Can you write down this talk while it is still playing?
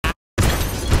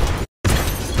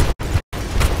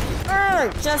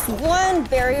work. Just one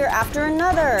barrier after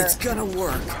another. It's gonna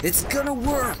work. It's gonna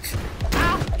work.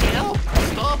 Ow, ew,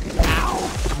 stop,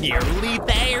 ow. Nearly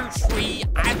there, tree.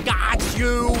 I've got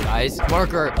you. Guys,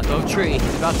 marker, above tree.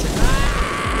 About to...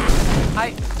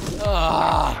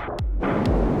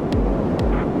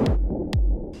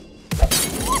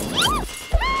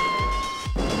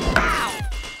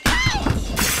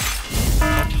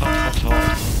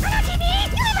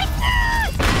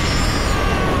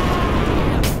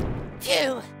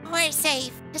 Phew, we're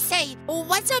safe. Safe.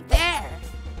 What's up there?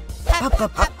 Hey!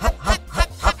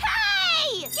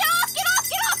 Get off!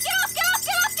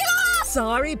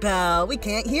 Sorry, pal. We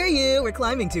can't hear you. We're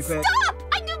climbing too quick. Stop!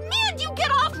 I demand you get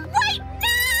off right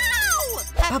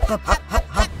now!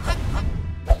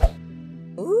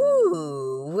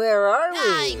 Ooh, where are we?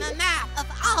 I'm a map of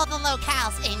all the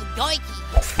locales in Goiki.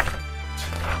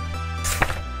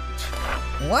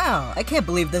 Wow, I can't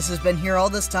believe this has been here all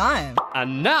this time.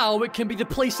 And now it can be the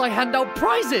place I hand out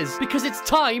prizes, because it's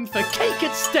time for Cake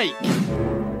at Stake.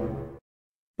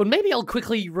 But maybe I'll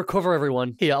quickly recover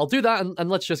everyone. Here, I'll do that, and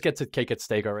let's just get to Cake at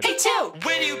Stake already. Hey, two!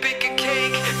 When you bake a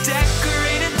cake,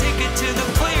 decorate and take it to the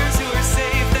players who are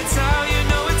safe. That's how you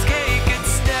know it's Cake at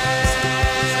Stake.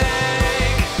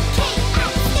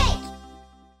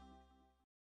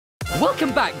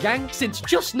 Welcome back, gang. Since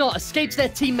Just Not escaped their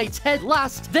teammate's head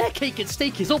last, their Cake at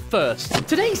Stake is up first.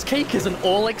 Today's cake is an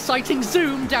all-exciting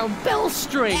zoom down Bell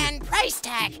Street. And price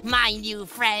tag, my new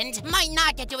friend. Might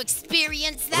not get to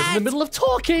experience that. I was in the middle of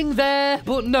talking there,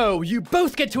 but no, you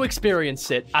both get to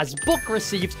experience it, as Book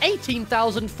receives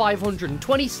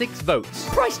 18,526 votes.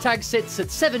 Price tag sits at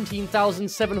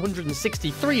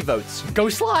 17,763 votes. Go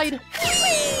slide!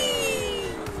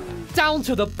 Down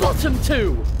to the bottom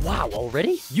two. Wow,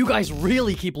 already? You guys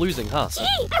really keep losing, huh? Gee,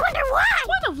 I wonder why!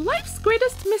 One of life's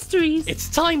greatest mysteries. It's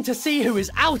time to see who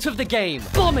is out of the game.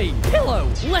 Bommy,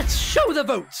 Pillow, let's show the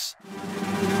votes.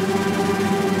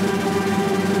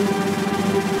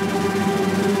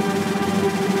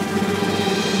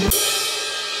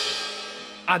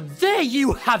 And there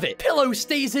you have it. Pillow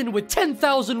stays in with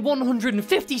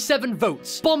 10,157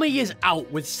 votes. Bommy is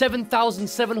out with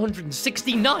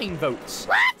 7,769 votes.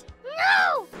 What?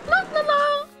 No! La la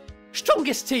la!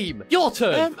 Strongest team, your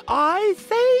turn. Am I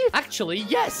safe? Actually,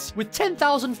 yes, with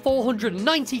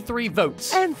 10,493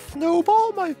 votes. And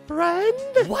Snowball, my friend?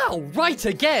 Wow, right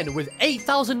again with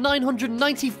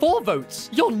 8,994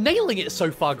 votes. You're nailing it so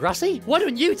far, Grassy. Why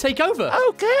don't you take over?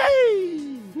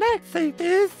 Okay. Next safe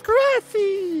is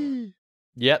Grassy.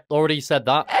 Yep, already said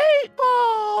that.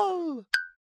 8-ball.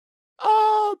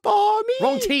 Oh, Bommy.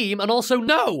 Wrong team, and also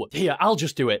no. Here, I'll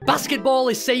just do it. Basketball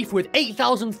is safe with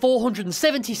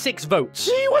 8,476 votes.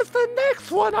 She was the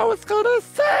next one I was gonna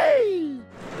say.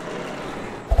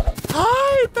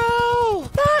 Hi, Belle.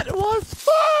 That was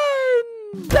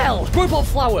fun. Belle, Robot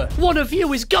Flower, one of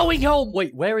you is going home.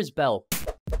 Wait, where is Belle?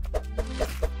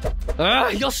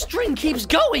 Your string keeps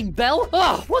going, Belle.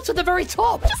 What's at the very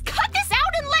top? Just cut this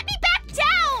out and let me back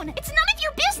down! It's none of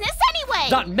your business anyway!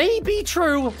 That may be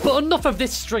true, but enough of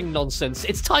this string nonsense.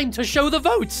 It's time to show the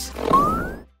votes.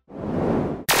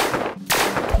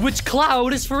 Which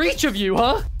cloud is for each of you,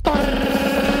 huh?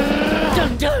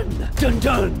 Dun dun! Dun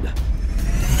dun!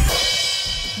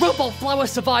 Robot Flower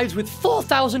survives with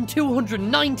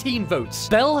 4,219 votes.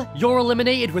 Belle, you're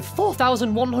eliminated with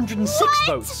 4,106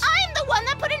 votes. I'm the one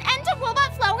that put an end to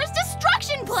Robot Flower's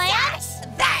destruction plan! Yes!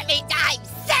 That means I'm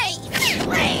safe!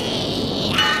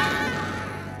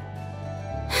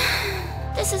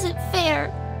 This isn't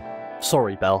fair.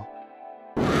 Sorry, Belle.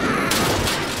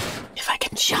 If I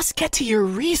can just get to your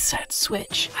reset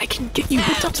switch, I can get you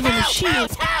hooked up to my machine.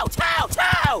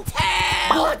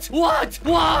 What?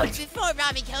 Before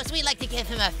Rami goes, we like to give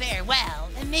him a farewell.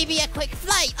 And maybe a quick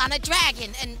flight on a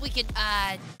dragon. And we could,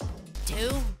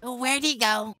 where'd he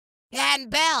go? And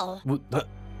Belle.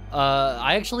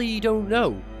 I actually don't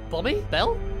know. Bommy?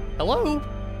 Belle? Hello?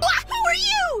 Who are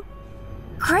you?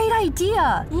 Great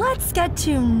idea. Let's get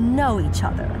to know each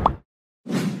other.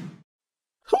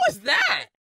 Who is that?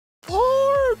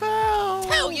 Poor Belle.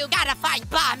 Two, you gotta find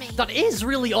Bommy. That is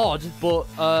really odd, but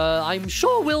I'm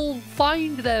sure we'll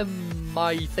find them,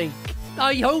 I think.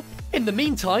 I hope. In the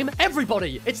meantime,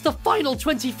 everybody, it's the final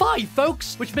 25,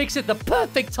 folks, which makes it the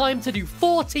perfect time to do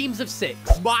 4 teams of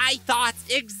 6. My thoughts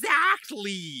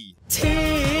exactly.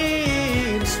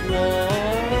 Team swap.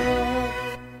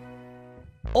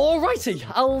 Alrighty,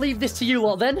 I'll leave this to you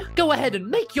lot then. Go ahead and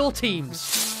make your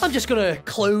teams. I'm just gonna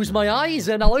close my eyes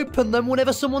and I'll open them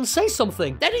whenever someone says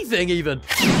something. Anything, even.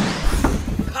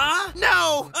 Huh?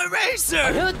 No! Eraser!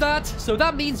 I heard that, so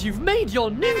that means you've made your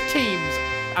new teams.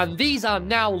 And these are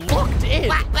now locked in.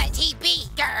 But TP,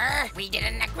 We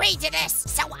didn't agree to this,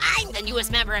 so I'm the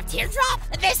newest member of Teardrop.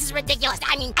 This is ridiculous.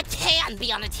 I mean, I can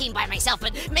be on a team by myself,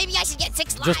 but maybe I should get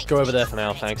 6 lines. Just go over there for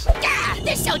now, thanks.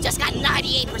 This show just got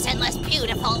 98% less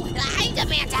beautiful. I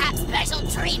demand to have special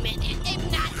treatment.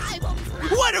 If not, I will cry.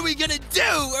 What are we gonna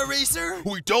do, Eraser?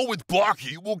 We dealt with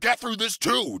Blocky. We'll get through this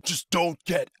too. Just don't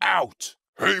get out.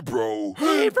 Hey, bro.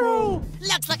 Hey, bro.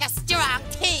 Looks like a strong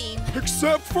team.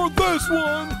 Except for this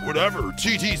one. Whatever.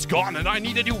 TT's gone and I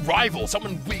need a new rival.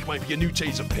 Someone weak might be a new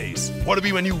change of pace. Want to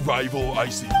be my new rival,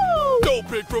 Icy? Don't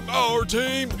pick from our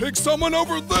team. Pick someone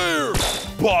over there.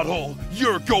 Bottle,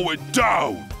 you're going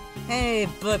down. Hey,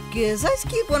 but is Ice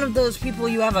Cube one of those people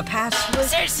you have a past with?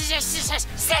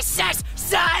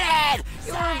 Solid!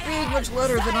 You weren't being much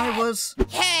louder than I was.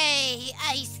 Hey,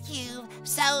 Ice Cube.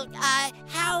 So,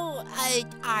 how,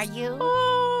 are you?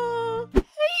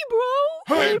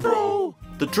 Hey, bro.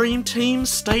 The dream team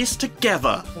stays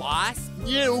together. Plus,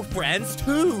 new friends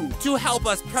too, to help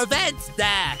us prevent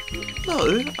death.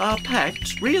 Though our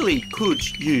pact really could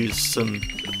use some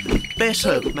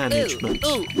better management.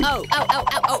 Guys,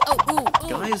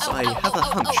 I have a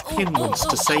hunch Pin wants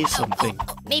to say something.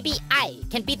 Maybe I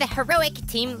can be the heroic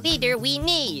team leader we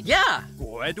need. Yeah,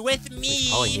 good with me.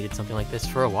 Probably needed something like this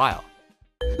for a while.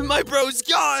 My bro's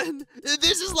gone.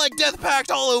 This is like Death Pact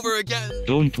all over again.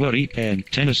 Don't worry, Pen.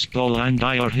 Tennis Ball and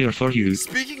I are here for you.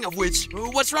 Speaking of which,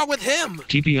 what's wrong with him?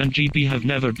 TB and GB have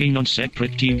never been on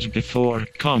separate teams before.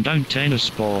 Calm down, Tennis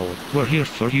Ball. We're here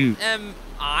for you.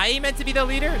 I meant to be the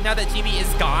leader now that GB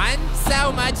is gone?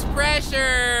 So much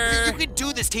pressure! You can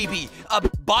do this, TB.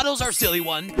 Bottle's our silly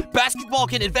one, basketball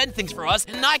can invent things for us,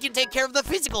 and I can take care of the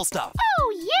physical stuff.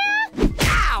 Oh, yeah?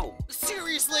 Ow!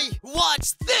 Seriously?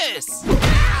 Watch this!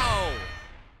 Ow!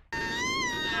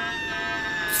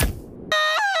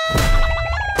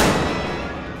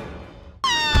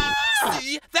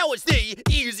 See? That was the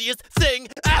easiest thing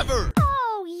ever!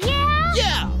 Oh, yeah?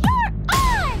 Yeah! You're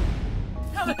on!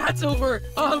 Now that that's over,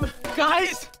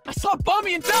 guys, I saw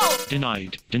Bummy and Bell.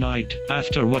 Denied.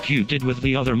 After what you did with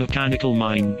the other mechanical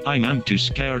mine, I'm too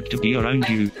scared to be around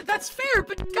you. That's fair,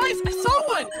 but guys, I saw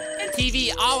one. And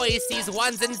TV always sees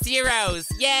 1s and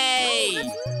 0s. Yay!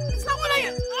 that's not what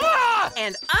I...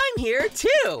 And I'm here,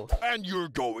 too. And you're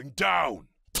going down.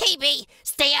 TB,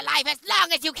 stay alive as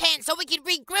long as you can so we can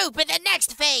regroup in the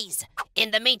next phase.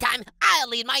 In the meantime, I'll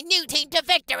lead my new team to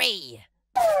victory.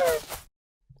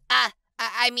 I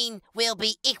mean, we'll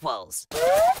be equals.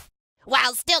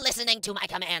 While still listening to my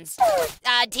commands.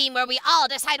 A team where we all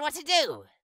decide what to do.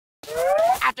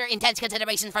 After intense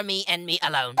consideration from me and me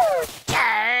alone.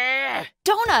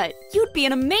 Donut, you'd be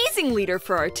an amazing leader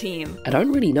for our team. I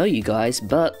don't really know you guys,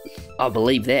 but I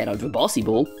believe that over Bossy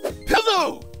Ball.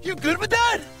 Hello! You good with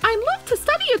that? I'd love to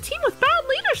study a team with bad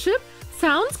leadership.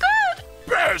 Sounds good.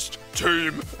 Best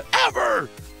team ever!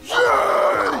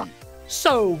 Yay!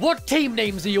 So, what team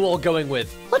names are you all going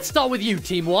with? Let's start with you,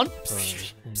 Team 1.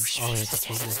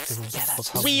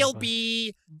 We'll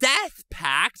be Death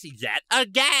Pact yet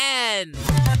again!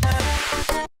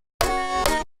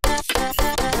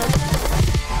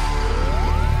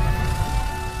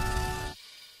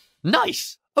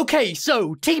 Nice! Okay,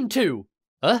 so, Team 2.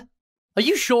 Huh? Are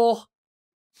you sure?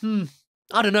 I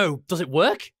don't know. Does it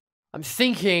work? I'm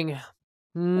thinking...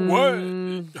 What?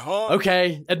 Huh?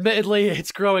 Okay, admittedly,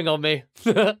 it's growing on me.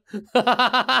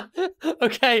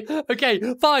 Okay,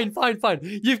 fine.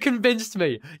 You've convinced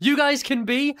me. You guys can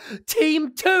be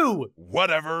Team 2!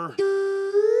 Whatever.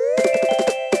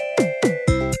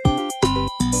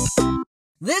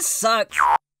 This sucks.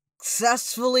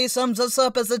 Successfully sums us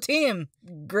up as a team.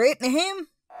 Great name?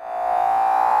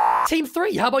 Team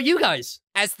 3, how about you guys?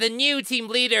 As the new team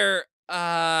leader,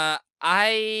 I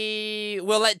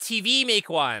will let TV make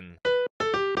one.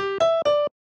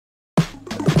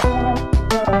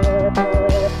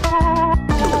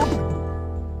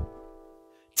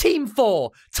 Team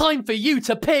 4, time for you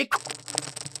to pick...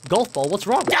 Golf ball, what's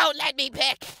wrong? Don't let me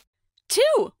pick.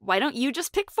 2, why don't you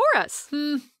just pick for us?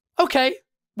 Okay.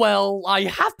 Well, I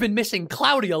have been missing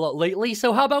Cloudy a lot lately,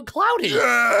 so how about Cloudy?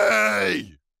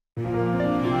 Yay!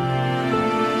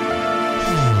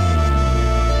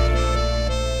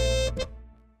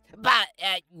 But,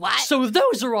 what? So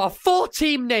those are our 4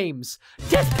 team names.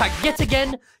 Death Pact yet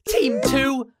again, Team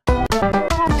 2,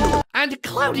 and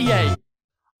Cloudier.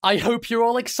 I hope you're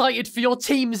all excited for your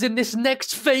teams in this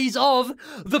next phase of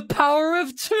The Power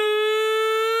of 2!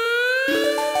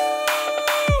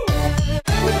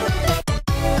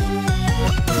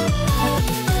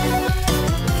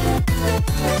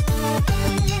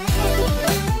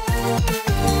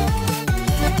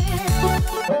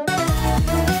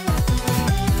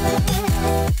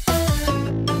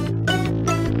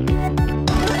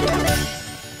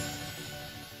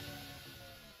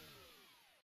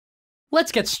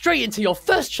 let's get straight into your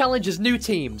first challenge as new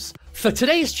teams. For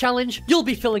today's challenge, you'll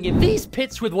be filling in these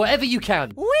pits with whatever you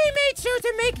can. We made sure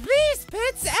to make these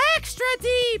pits extra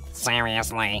deep!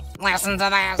 Seriously, listen to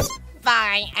this.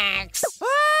 Bye, X.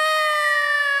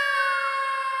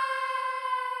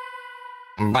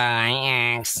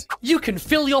 Bye, X. You can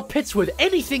fill your pits with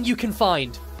anything you can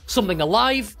find. Something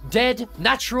alive, dead,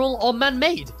 natural, or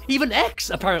man-made. Even X,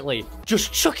 apparently.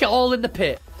 Just chuck it all in the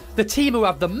pit. The team who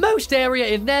have the most area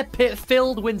in their pit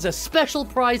filled wins a special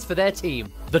prize for their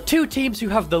team. The two teams who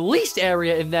have the least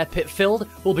area in their pit filled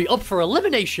will be up for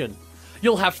elimination.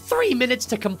 You'll have 3 minutes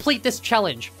to complete this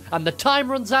challenge, and the time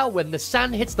runs out when the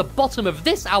sand hits the bottom of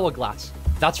this hourglass.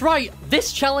 That's right,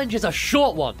 this challenge is a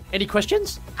short one. Any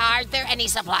questions? Are there any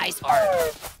supplies or...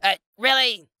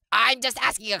 really? I'm just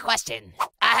asking a question.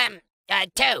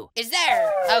 2. Is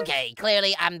there? Okay,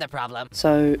 clearly I'm the problem.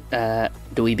 So,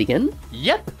 do we begin?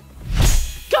 Yep.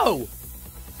 Go!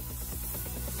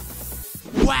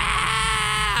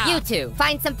 Wow! You two,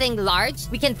 find something large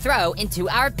we can throw into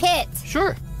our pit.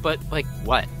 Sure, but like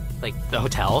what? Like the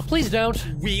hotel? Please don't.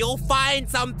 We'll find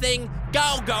something.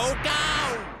 Go, go,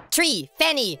 go! Tree,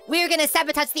 Fanny, we're gonna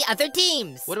sabotage the other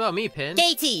teams. What about me, Pin?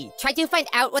 Katie, try to find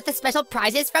out what the special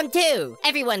prize is from 2.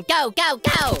 Everyone, go, go,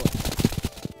 go!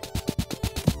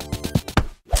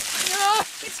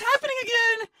 It's happening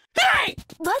again! Hey!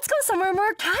 Let's go somewhere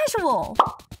more casual.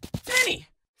 Fanny!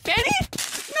 Fanny?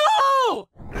 No!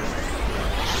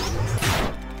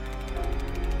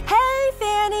 Hey,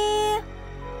 Fanny!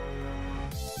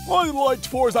 I liked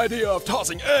Four's idea of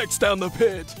tossing X down the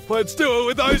pit. Let's do it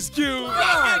with Ice Cube. Let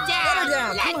her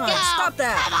down. Come on, stop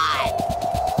that.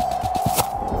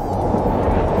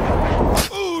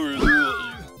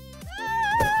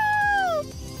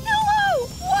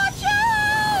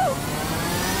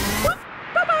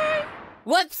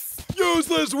 Whoops!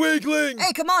 Useless weakling!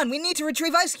 Hey, come on, we need to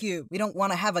retrieve Ice Cube. We don't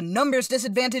want to have a numbers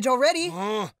disadvantage already.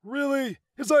 Really?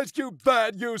 Is Ice Cube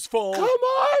that useful? Come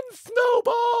on,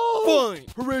 Snowball! Fine.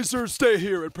 Eraser, stay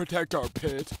here and protect our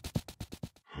pit.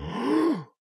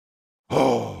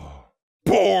 Oh,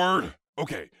 bored.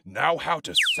 Okay, now how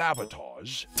to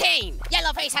sabotage. Team,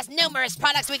 Yellowface has numerous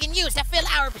products we can use to fill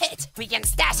our pit. We can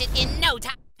stash it in no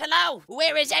time. Hello,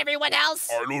 where is everyone else?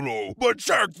 I don't know, but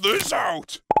check this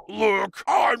out. Look,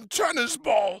 I'm Tennis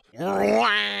Ball.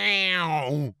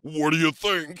 Wow. What do you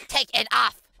think? Take it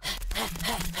off.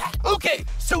 Okay,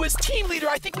 so as team leader,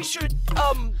 I think we should,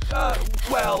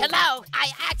 well... Hello,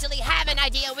 I actually have an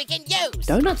idea we can use.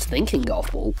 Donut's thinking,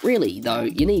 Golf Ball. Really, though,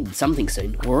 you need something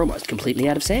soon. We're almost completely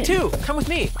out of sand. 2, come with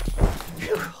me.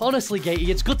 Honestly,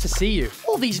 Gatey, it's good to see you.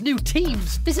 All these new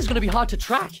teams, this is going to be hard to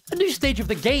track. A new stage of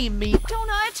the game means...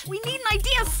 Donut, we need an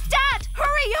idea stat!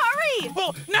 Hurry, hurry!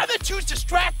 Well, now that 2's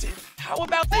distracted, how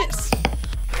about this?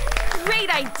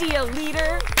 Great idea,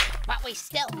 leader! But we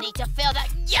still need to fill the...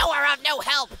 You are of no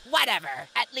help! Whatever.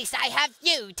 At least I have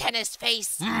you, Tennis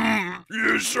Face.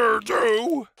 You sure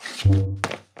do. Bottle,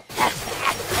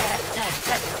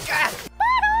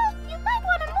 you might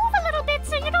want to move a little bit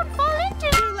so you don't fall into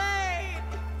it.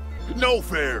 No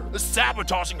fair.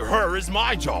 Sabotaging her is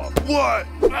my job. What?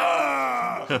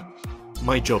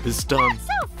 My job is done.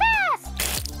 So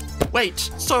fast! Wait,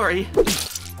 sorry.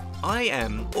 I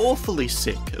am awfully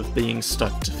sick of being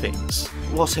stuck to things.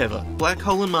 Whatever. Black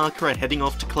Hole and Marker are heading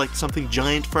off to collect something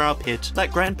giant for our pit.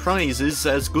 That grand prize is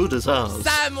as good as ours.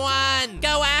 Someone,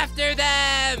 go after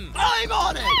them! I'm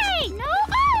on it! Hey, no,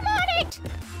 I'm on it!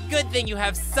 Good thing you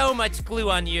have so much glue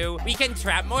on you. We can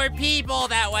trap more people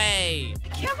that way. I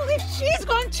can't believe she's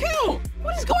gone too!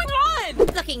 What is going on?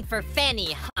 Looking for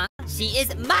Fanny, huh? She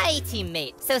is my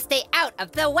teammate, so stay out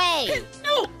of the way.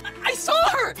 No, I saw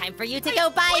her! Time for you to go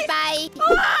bye-bye.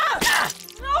 Ah!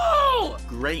 No!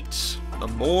 Great. The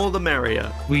more the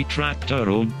merrier. We tracked her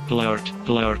own. Blurt,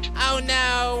 blurt. Oh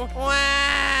no!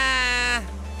 Wah!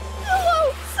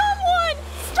 Hello, someone!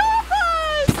 Stop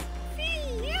us!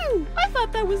 Phew! I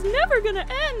thought that was never gonna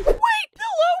end. Wait,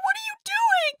 Pillow, what are you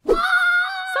doing?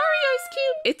 Sorry, Ice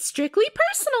Cube. It's strictly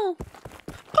personal.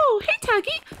 Oh, hey,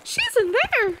 Taggy. She's in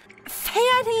there.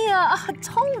 Fanny,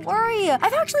 don't worry.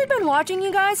 I've actually been watching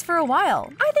you guys for a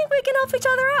while. I think we can help each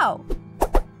other out.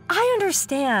 I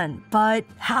understand, but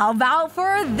how about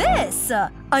for this?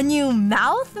 A new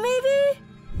mouth, maybe?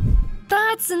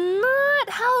 That's not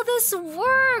how this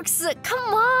works.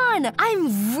 Come on.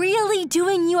 I'm really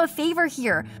doing you a favor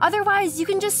here. Otherwise, you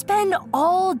can just spend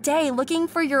all day looking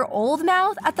for your old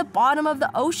mouth at the bottom of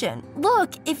the ocean.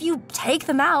 Look, if you take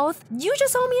the mouth, you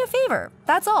just owe me a favor.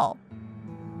 That's all.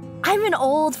 I'm an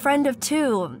old friend of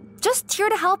 2, just here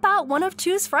to help out one of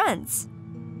 2's friends.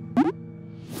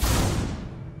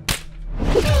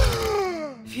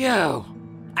 Phew.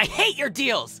 I hate your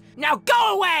deals! Now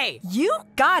go away! You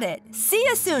got it. See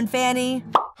you soon, Fanny.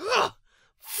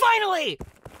 Finally!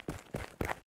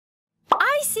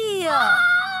 Icy!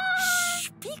 Shh,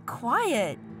 be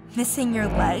quiet. Missing your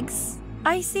legs,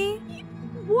 Icy?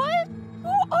 What? Who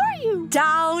are you?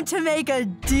 Down to make a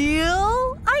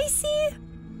deal, Icy?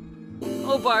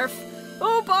 Oh, barf.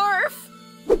 Oh, barf!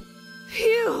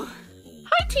 Phew.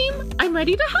 Hi, team. I'm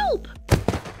ready to help.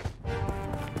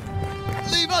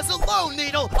 Leave us alone,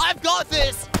 Needle! I've got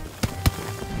this!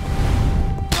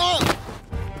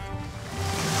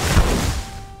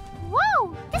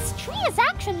 Whoa, this tree is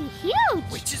actually huge.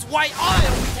 Which is why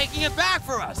I'll be taking it back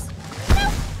for us!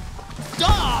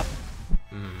 Stop!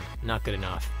 Not good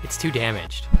enough. It's too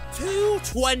damaged. Too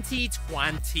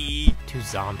 2020. Too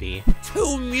zombie.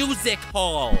 Too music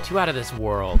hall. Too out of this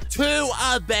world. Too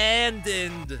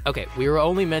abandoned. Okay, we were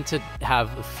only meant to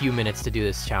have a few minutes to do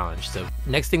this challenge, so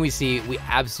next thing we see, we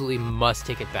absolutely must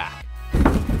take it back.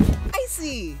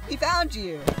 Icy, we found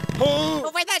you.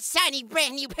 Where'd that shiny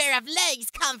brand new pair of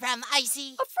legs come from,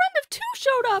 Icy? A friend of two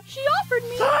showed up. She offered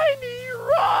me Tiny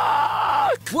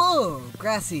rock! Whoa,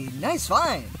 Grassy, nice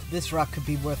find. This rock could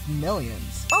be worth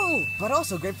millions. Oh, but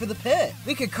also great for the pit.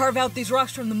 We could carve out these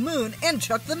rocks from the moon and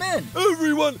chuck them in.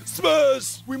 Everyone,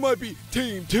 smash! We might be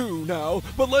Team 2 now,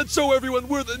 but let's show everyone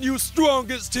we're the new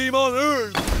strongest team on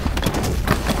Earth!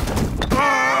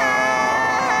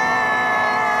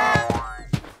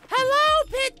 Hello,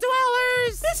 pit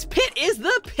dwellers! This pit is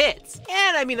the pit,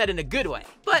 and I mean that in a good way.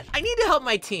 But I need to help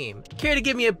my team. Care to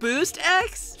give me a boost,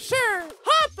 X? Sure.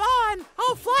 Hop on.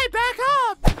 I'll fly back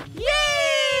up.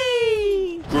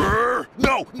 Yay! Grr!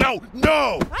 No, no,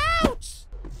 no! Ouch!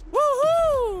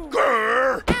 Woohoo!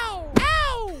 Grr! Ow!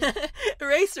 Ow!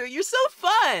 Racer, you're so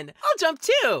fun! I'll jump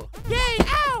too! Yay!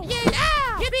 Ow! Yay!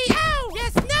 Ow! Yippee! Ow!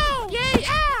 Yes! No! Yay!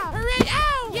 Ow! Hooray!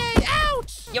 Ow! Yay!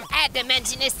 Ouch! Your pad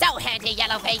dimension is so handy,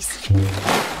 Yellowface.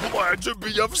 Glad to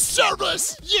be of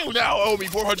service! You now owe me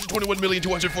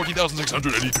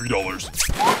 $421,240,683.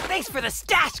 Thanks for the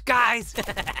stash, guys!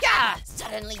 Yeah!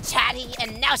 Suddenly chatty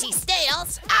and now she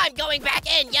stales. I'm going back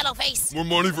in, Yellowface. More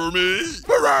money for me?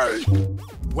 Hooray!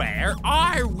 Where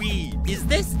are we? Is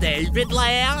this David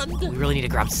Land? We really need to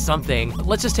grab something.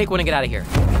 Let's just take one and get out of here.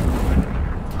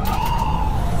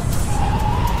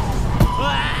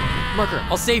 Marker,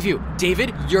 I'll save you.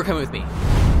 David, you're coming with me.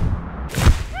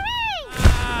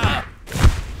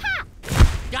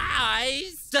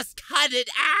 Guys, just cut it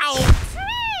out!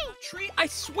 Tree, I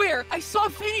swear, I saw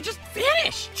Fanny just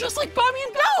vanish, just like Bobby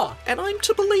and Bella. And I'm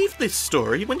to believe this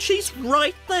story when she's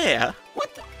right there.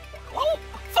 What the? Oh,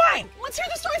 fine. Let's hear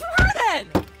the story from her then.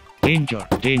 Danger,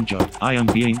 danger, I am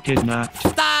being kidnapped.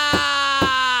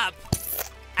 Stop!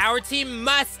 Our team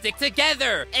must stick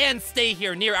together and stay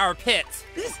here near our pit.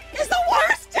 This is the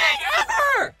worst thing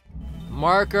ever!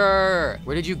 Marker,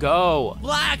 where did you go?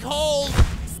 Black hole!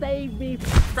 Save me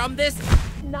From this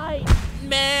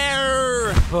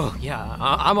nightmare! Oh, yeah,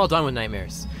 I'm all done with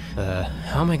nightmares.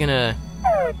 How am I gonna...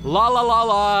 La la la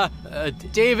la!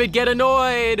 David, get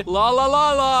annoyed! La la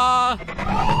la la!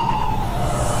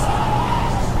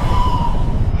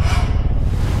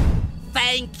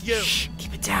 Thank you! Shh,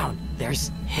 keep it down. There's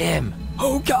him.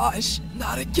 Oh gosh,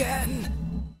 not again.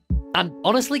 And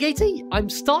honestly, Gaty, I'm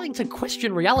starting to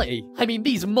question reality. I mean,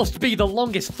 these must be the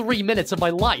longest 3 minutes of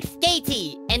my life.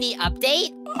 Gaty, any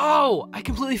update? Oh, I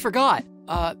completely forgot.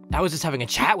 I was just having a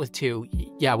chat with Two.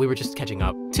 Yeah, we were just catching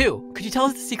up. Two, could you tell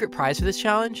us the secret prize for this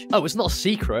challenge? Oh, it's not a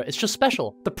secret, it's just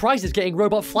special. The prize is getting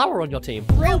Robot Flower on your team.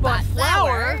 Robot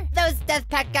Flower? Those Death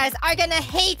Pack guys are gonna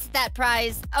hate that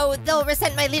prize. Oh, they'll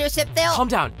resent my leadership, Calm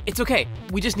down, it's okay.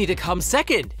 We just need to come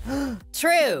second.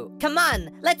 True. Come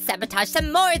on, let's sabotage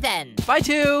some more then. Bye,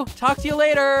 Two. Talk to you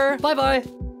later. Bye-bye.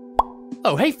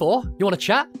 Oh, hey, Four. You want to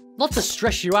chat? Not to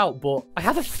stress you out, but I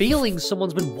have a feeling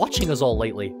someone's been watching us all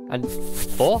lately. And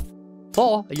Four?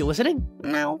 Four, are you listening?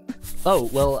 No. Oh,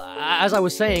 well, as I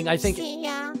was saying, I think... See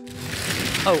ya.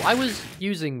 Oh, I was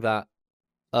using that.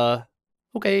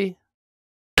 Okay.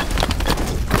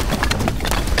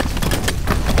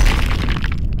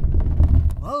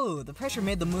 Whoa, the pressure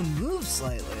made the moon move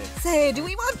slightly. Say, do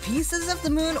we want pieces of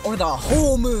the moon or the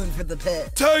whole moon for the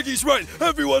pit? Taggy's right!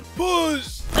 Everyone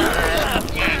push!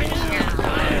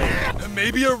 And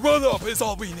maybe a run-up is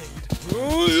all we need.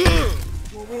 Oh, yeah.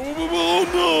 Oh,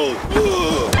 no!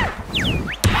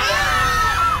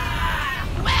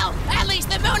 Well, at least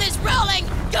the moon is rolling.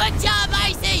 Good job,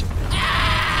 Icy.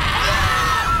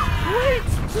 Wait!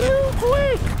 Too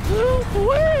quick! Too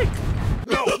quick!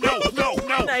 No, no, no,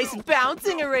 no! Nice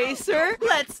bouncing, Eraser.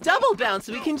 Let's double bounce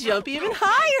so we can jump even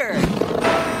higher.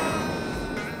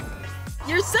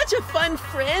 You're such a fun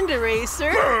friend,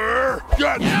 Eraser.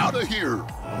 Get out of here!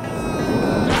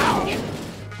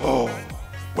 Oh,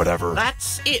 whatever.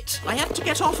 That's it. I have to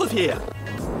get off of here.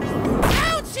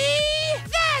 Ouchie!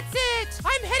 That's it!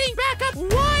 I'm heading back up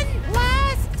one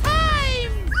last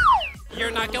time!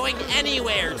 You're not going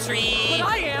anywhere, Tree. But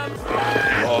I am.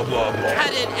 Blah, blah, blah.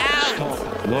 Cut it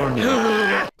out. Warning.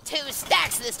 2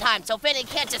 stacks this time, so Finny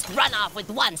can't just run off with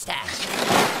 1 stack.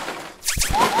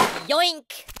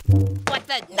 Yoink! What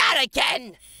the? Not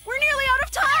again! We're nearly out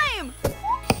of time!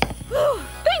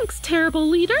 Thanks, terrible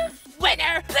leader.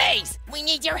 Winner, please! We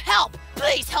need your help!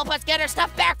 Please help us get our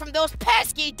stuff back from those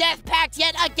pesky Death Pact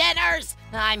yet againers!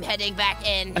 I'm heading back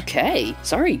in. Okay,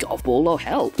 sorry, golf ball, no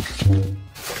help.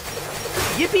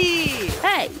 Yippee!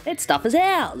 Hey, that stuff is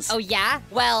ours. Oh yeah?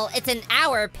 Well, it's in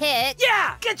our pit.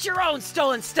 Yeah! Get your own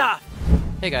stolen stuff!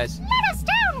 Hey guys. Let us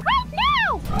down right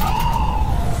now!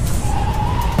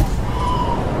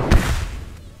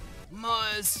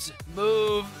 Must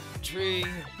move, Tree.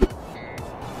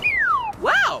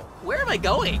 Wow, where am I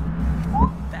going?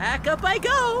 Back up I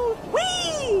go!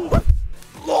 Whee!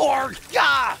 Lord!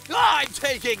 Ah, I'm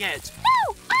taking it!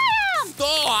 No, I am!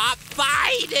 Stop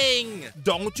fighting!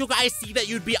 Don't you guys see that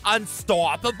you'd be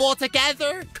unstoppable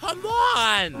together? Come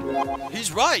on!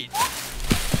 He's right.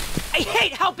 I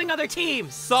hate helping other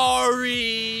teams!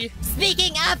 Sorry!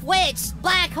 Speaking of which,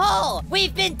 Black Hole,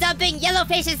 we've been dumping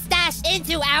Yellowface's stash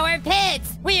into our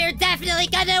pits! We're definitely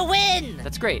gonna win!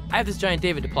 That's great. I have this giant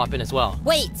David to plop in as well.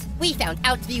 Wait, we found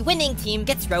out the winning team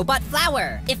gets Robot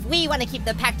Flower. If we want to keep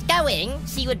the pact going,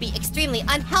 she would be extremely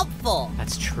unhelpful.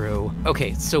 That's true.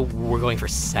 Okay, so we're going for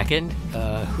second?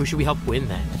 Who should we help win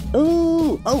then?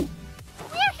 Ooh, oh.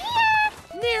 We're here!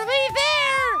 Nearly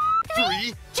there!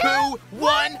 3, 2,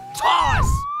 1, toss!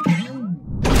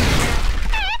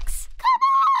 X, come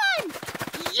on!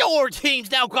 Your team's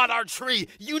now got our tree!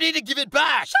 You need to give it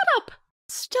back! Shut up.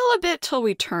 Still a bit till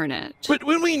we turn it. But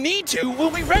when we need to,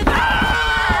 when we ready.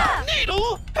 Ah!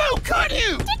 Needle, how could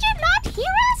you? Did you not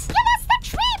hear us? Give us the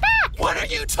tree back! What are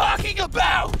you talking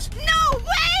about? No,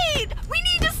 wait! We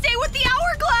need to stay with the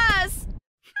hourglass!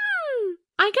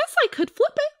 I guess I could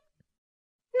flip it.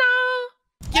 No.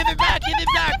 Give it back! Give it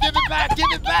back! Give it back!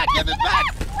 Give it back! Give it back!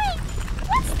 Wait,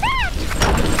 what's that?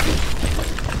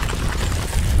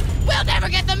 We'll never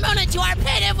get the moon into our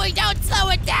pit if we don't slow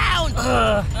it down!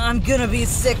 I'm gonna be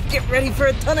sick. Get ready for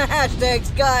a ton of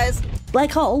hashtags, guys.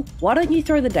 Black Hole, why don't you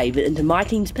throw the David into my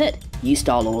team's pit? You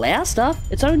stole all our stuff.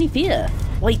 It's only fair.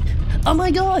 Wait. Oh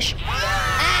my gosh.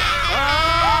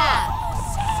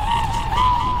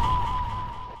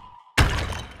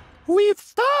 We've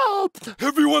stopped!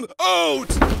 Everyone out!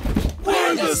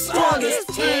 We're the strongest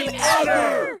team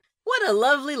ever! What a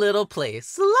lovely little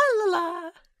place. La la la.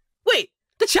 Wait,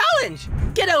 the challenge!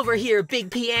 Get over here, big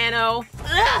piano.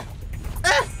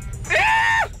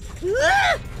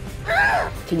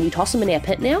 Can you toss him in our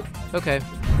pit now? Okay.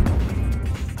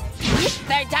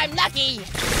 Third time lucky!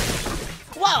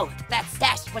 Whoa, that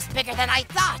stash was bigger than I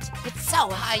thought. It's so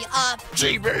high up.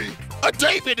 GB, a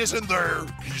David is in there.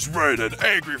 He's red and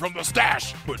angry from the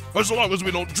stash. But as long as we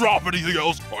don't drop anything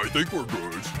else, I think we're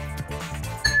good.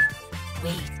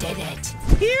 We did it.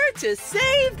 Here to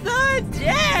save the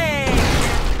day!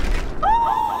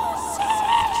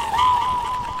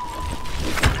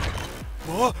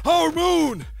 Our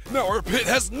moon! Now our pit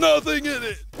has nothing in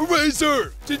it.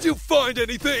 Razor, did you find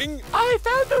anything? I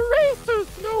found a racer,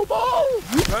 Snowball!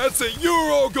 That's it.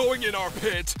 You're all going in our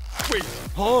pit. Wait,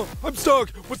 huh? I'm stuck.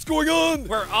 What's going on?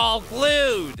 We're all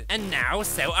glued, and now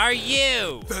so are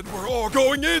you. Then we're all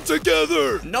going in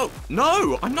together. No,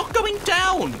 I'm not going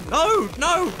down.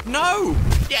 No.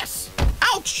 Yes.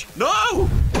 Ouch. No.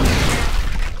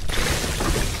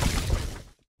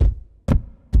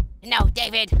 No,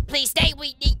 David, please stay.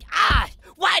 We need.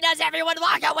 Why does everyone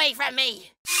walk away from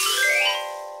me?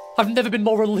 I've never been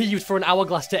more relieved for an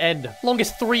hourglass to end.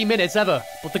 Longest 3 minutes ever.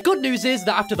 But the good news is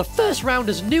that after the first round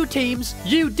as new teams,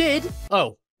 you did...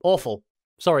 Oh, awful.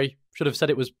 Sorry, should have said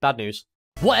it was bad news.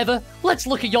 Whatever, let's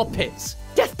look at your pits.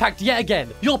 Death Pact yet again.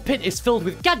 Your pit is filled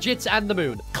with gadgets and the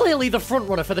moon. Clearly the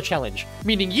frontrunner for the challenge.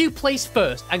 Meaning you place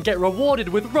first and get rewarded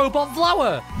with Robot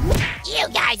Flower. You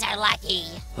guys are lucky.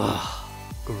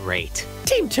 Great.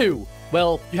 Team 2.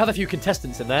 Well, you have a few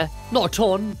contestants in there. Not a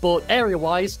ton, but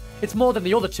area-wise, it's more than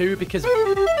the other two because...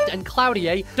 and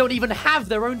Cloudier don't even have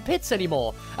their own pits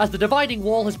anymore, as the dividing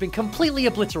wall has been completely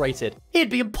obliterated. It'd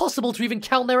be impossible to even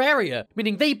count their area,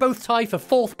 meaning they both tie for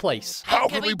 4th place. How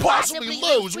could we possibly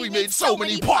lose? We made so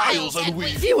many piles and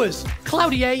we... Viewers,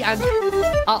 Cloudier and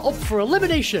are up for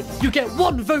elimination. You get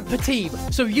 1 vote per team,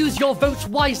 so use your votes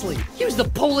wisely. Use the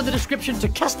poll in the description to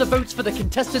cast the votes for the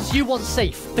contestants you want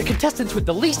safe. The contestants with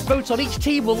the least votes on each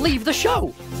team will leave the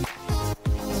show.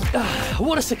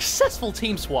 What a successful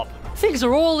team swap. Things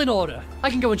are all in order. I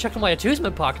can go and check on my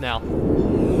amusement park now.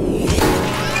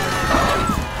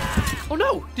 Oh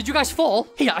no! Did you guys fall?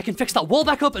 Here, I can fix that wall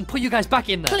back up and put you guys back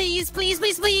in there. Please, please,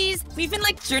 please, please. We've been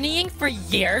like journeying for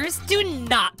years. Do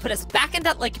not put us back in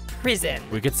that like prison.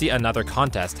 We could see another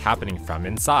contest happening from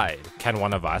inside. Can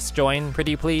one of us join,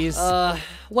 pretty please?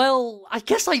 Well, I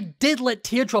guess I did let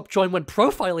Teardrop join when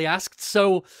Profiley asked,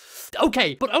 so...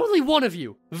 Okay, but only one of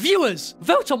you. Viewers,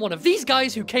 vote on one of these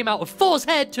guys who came out of 4's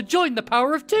head to join the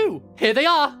power of 2. Here they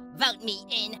are. Vote me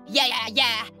in. Yeah, yeah,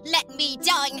 yeah. Let me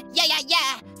join. Yeah, yeah,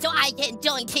 yeah. So I can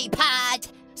join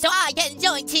Tpot. So I can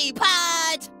join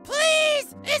Tpot.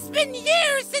 Please! It's been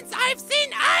years since I've seen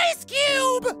Ice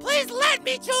Cube! Please let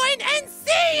me join and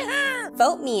see her!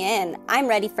 Vote me in. I'm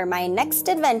ready for my next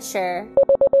adventure.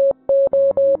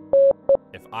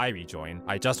 If I rejoin,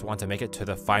 I just want to make it to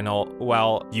the final,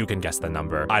 well, you can guess the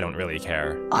number. I don't really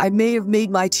care. I may have made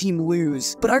my team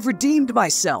lose, but I've redeemed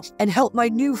myself and helped my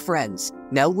new friends.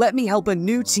 Now let me help a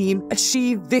new team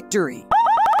achieve victory.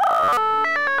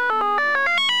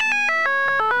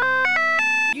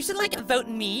 You should like vote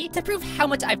me to prove how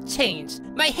much I've changed.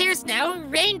 My hair's now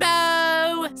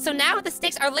rainbow. So now the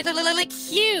stakes are like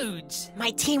huge. My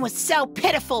team was so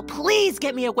pitiful. Please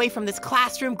get me away from this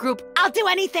classroom group. I'll do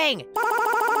anything.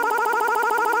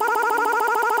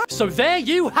 So there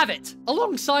you have it!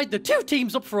 Alongside the 2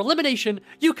 teams up for elimination,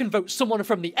 you can vote someone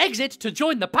from the exit to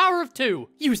join the power of 2.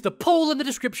 Use the poll in the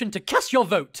description to cast your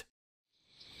vote.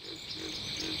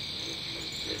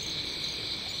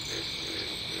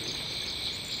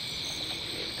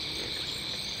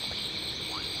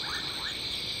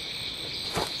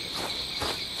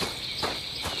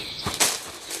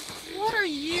 What are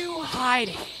you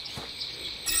hiding?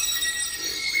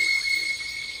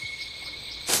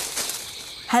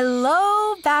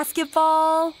 Hello,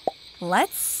 basketball.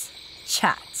 Let's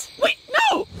chat. Wait,